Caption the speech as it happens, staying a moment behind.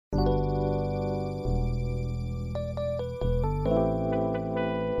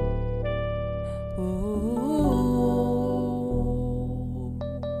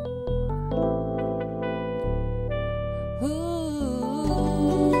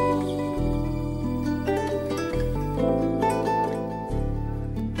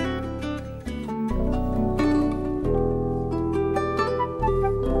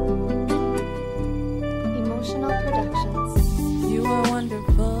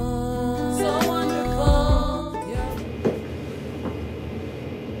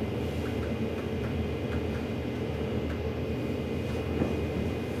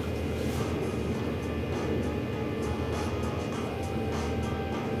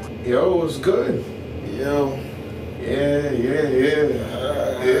Yo, it was good. Yo. Yeah.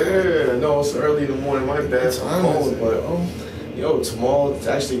 I know it's early in the morning, my bad. I'm home, but yo,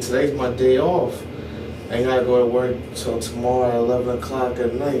 today's my day off. I ain't gotta go to work till tomorrow at 11 o'clock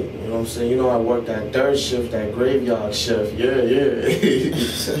at night. You know what I'm saying? You know I work that third shift, that graveyard shift. Yeah.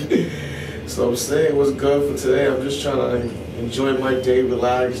 So I'm saying what's good for today. I'm just trying to enjoy my day,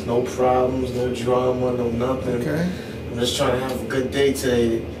 relax, no problems, no drama, no nothing. Okay. I'm just trying to have a good day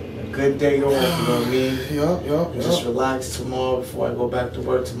today. A good day off, you know what I mean? Yup. Just relax tomorrow before I go back to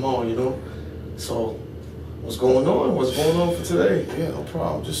work tomorrow, you know? So, what's going on? What's going on for today? Yeah, no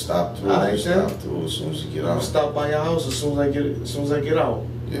problem. Just stop through. Alright, Stop through as soon as you get out. I'm gonna stop by your house as soon as I get out.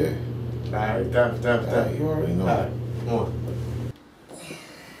 Yeah. Alright, that. You already know. Alright, come on.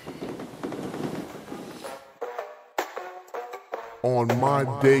 On my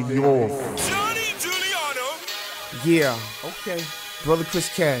day off. Johnny Giuliano. Yeah, okay. Brother Chris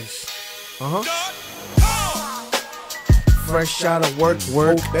Cash. Fresh out of work,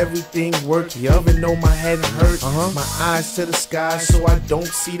 hope everything work. You ever know my head hurt? My eyes to the sky so I don't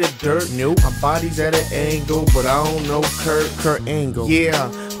see the dirt. Nope. My body's at an angle, but I don't know Kurt Angle.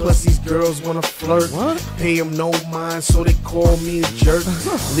 Yeah, plus these girls wanna flirt. What? Pay them no mind, so they call me a jerk.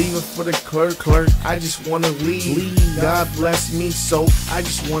 Leaving for the clerk. I just wanna leave. God bless me, so I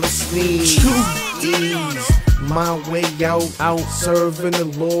just wanna sneeze. Ease my way out. Serving the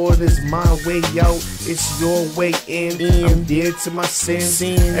Lord is my way out. It's your way in. I'm dead to my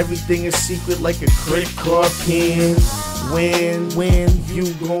sin. Everything is secret like a credit card pin. When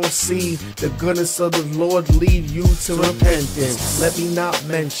you gon' see the goodness of the Lord lead you to repentance. Let me not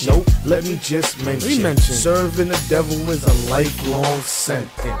mention, let me just mention. Serving the devil is a lifelong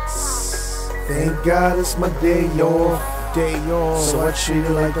sentence. Thank God it's my day off. So I treat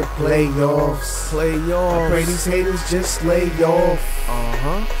it like the playoffs. I pray these haters just lay off.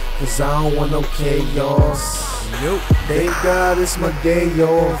 Cause I don't want no chaos. Thank God it's my day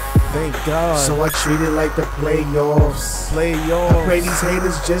off. Thank God. So I treat it like the playoffs. I pray these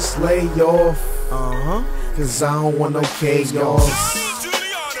haters just lay off. Cause I don't want no chaos.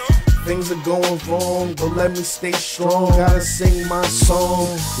 Things are going wrong, but let me stay strong. Gotta sing my song,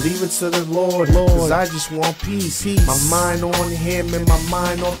 leave it to the Lord. Cause I just want peace. My mind on Him and my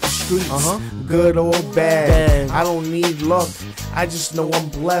mind off the streets. Good or bad, I don't need luck. I just know I'm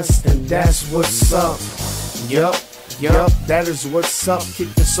blessed, and that's what's up. Yup, that is what's up.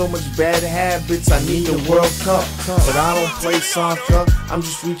 Kicking so much bad habits, I need the World Cup. But I don't play soccer, I'm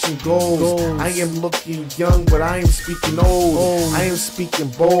just reaching goals. I am looking young, but I am speaking old. I am speaking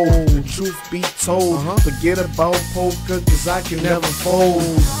bold, the truth be told. Forget about poker, cause I can never fold.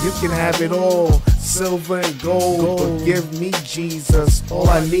 You can have it all, silver and gold. But give me Jesus, all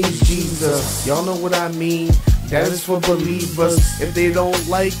I need is Jesus. Y'all know what I mean, that is for believers. If they don't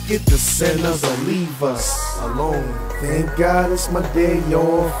like it, the sinners will leave us alone. Thank God it's my day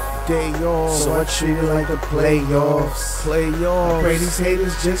off. So I treat it like the playoffs. I pray these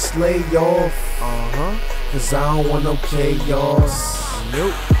haters just lay off. Cause I don't want no chaos.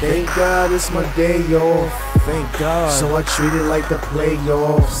 Thank God it's my day off. Thank God. So I treat it like the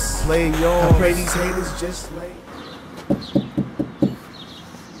playoffs. I pray these haters just lay off.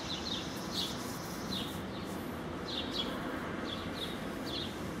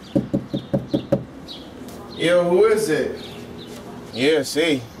 Yo, who is it? Yeah,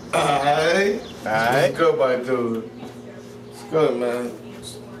 see. Alright. What's good, my dude? It's good, man.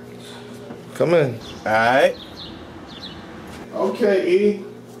 Come in. Alright. Okay, E.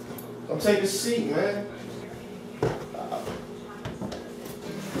 Come take a seat, man.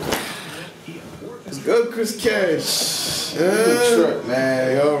 It's good, Chris Cash. Good trip,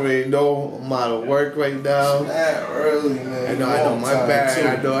 man. You already know I'm out of work right now. That early, man. I know, my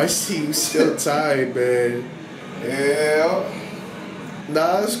bad. I know, I see you still tired, man. Yeah.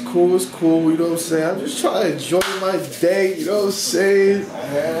 Nah, it's cool, you know what I'm saying? I'm just trying to enjoy my day, you know what I'm saying?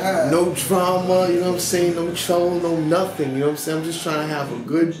 Yeah. No drama, you know what I'm saying? No trouble, no nothing, you know what I'm saying? I'm just trying to have a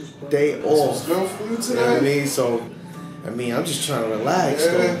good day off. What's good for you today? You know what I mean? So, I'm just trying to relax,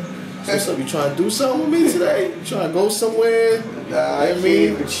 though. So what's up, you trying to do something with me today? You trying to go somewhere? Nah, I can't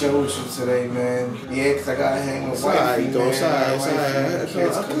even chill with you today, man. Yeah, cause I gotta hang with wifey, man. It's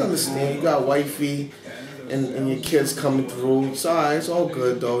alright. I can understand. You got wifey and your kids coming through. It's alright. It's all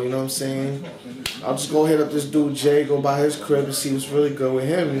good, though. You know what I'm saying? I'll just go hit up this dude Jay, go by his crib and see what's really good with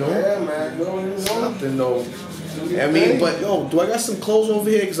him, you know? Yeah, man. Go in his own. Nothing, though. But yo, do I got some clothes over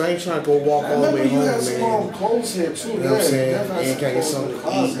here? Cause I ain't trying to go walk all the way home, man. You had some long clothes here too. You know what I'm saying? And can I get something to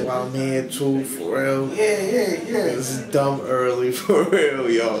eat while I'm here too, for real? Yeah. This is dumb early, for real,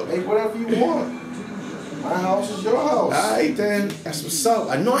 yo. Hey, whatever you want. My house is your house. Alright then, that's what's up.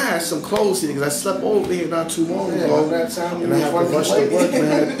 I know I had some clothes here because I slept over here not too long ago. That time and I had to rush to work and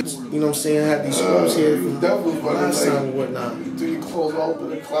had, you know what I'm saying, I had these clothes here from last time and whatnot. You threw your clothes all up in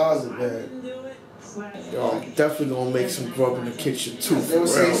the closet, man. Yo, I'm definitely gonna make some grub in the kitchen too. They would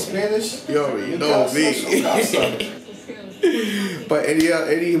say Spanish? Yo, you know me. But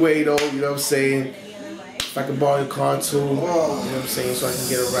anyway though, you know what I'm saying? If I can borrow your car too, you know what I'm saying, so I can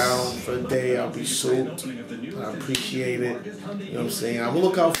get around for the day, I'll be souped. I appreciate it. You know what I'm saying? I'm gonna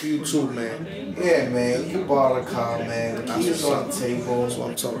look out for you too, man. Yeah, man. You can borrow the car, man. The keys on the table. That's what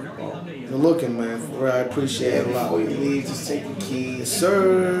I'm talking about. You're looking, man. For real, I appreciate it a lot. Before you leave, just take the keys. Yes,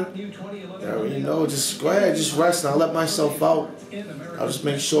 sir. You know, just go ahead, just rest and I'll let myself out. I'll just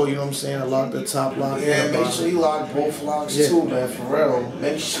make sure, you know what I'm saying, I lock the top lock. Yeah, make sure you lock both locks too, man, for real.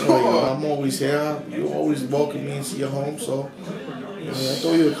 Make sure. You know, I'm always here. You always welcome me into your home, so you know, I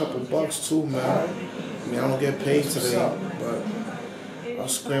throw you a couple bucks too, man. I mean, I don't get paid today, but I'll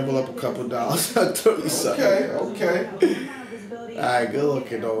scramble up a couple dollars. I'll throw you something. Okay. Alright, good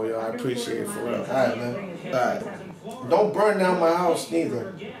looking though, yo. I appreciate it for real. Alright, man. Alright. Don't burn down my house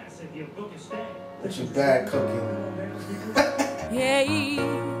neither. It's your bad cooking. Yeah,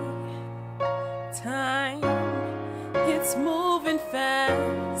 time, it's moving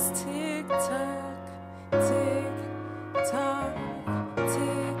fast. Tick tock, tick tock,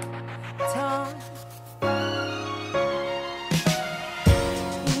 tick tock.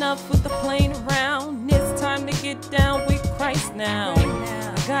 Enough with the playing around. It's time to get down with Christ now.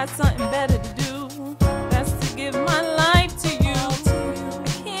 I got something better to do. That's to give my life to you. I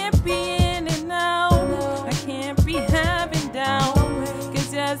can't be in and out. I can't be having doubt.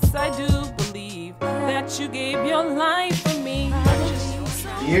 Cause yes, I do believe that you gave your life for me.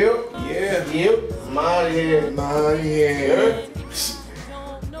 Yep. I'm out of here.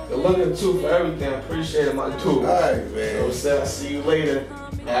 Good looking too for everything. I appreciate it, my dude. Alright, man. I'll see you later.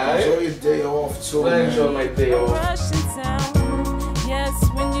 Alright? Enjoy your day off too, I man. enjoy my day off. Russian sound. Yes,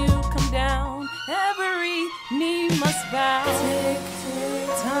 when you come down, every knee must bow. Tick,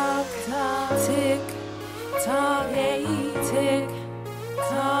 tock, tock, tick, tock, hey, tick,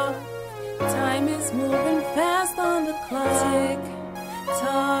 tock. Time is moving fast on the clock. Tick,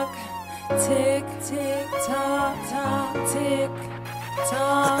 tock, tick, tick, tock, tock, tick,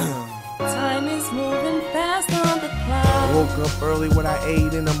 tock. Time is moving fast on the clock. Woke up early, what I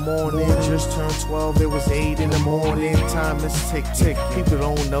ate in the morning. Just turned 12, it was 8 in the morning. Time is tick tick. People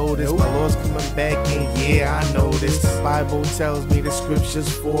don't know this. My Lord's coming back, and yeah, I know this. The Bible tells me the scriptures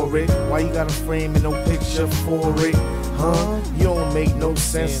for it. Why you got a frame and no picture for it? Huh? You don't make no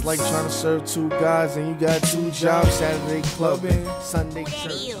sense. Like trying to serve two gods and you got two jobs. Saturday clubbing, Sunday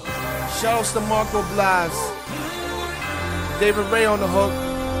church. Shoutouts to Marco Blas, David Ray on the hook,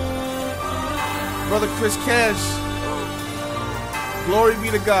 Brother Chris Cash. Glory be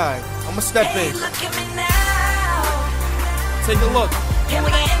to God. I'ma step in. Look at me now. Take a look. Am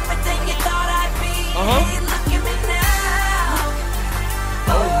I everything you thought I'd be? Hey, look at me now.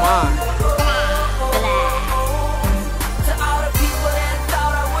 Oh my. To all the people that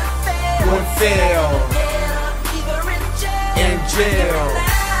thought I would fail. Either in jail.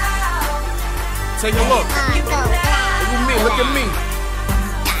 Take a look. Look at me.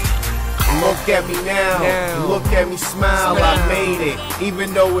 Look at me now. Look at me smile. I made it,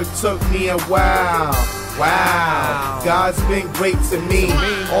 even though it took me a while. Wow, God's been great to me.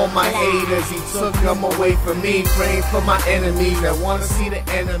 All my haters, He took them away from me. Praying for my enemies that wanna see the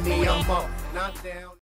enemy. I'm up, not down.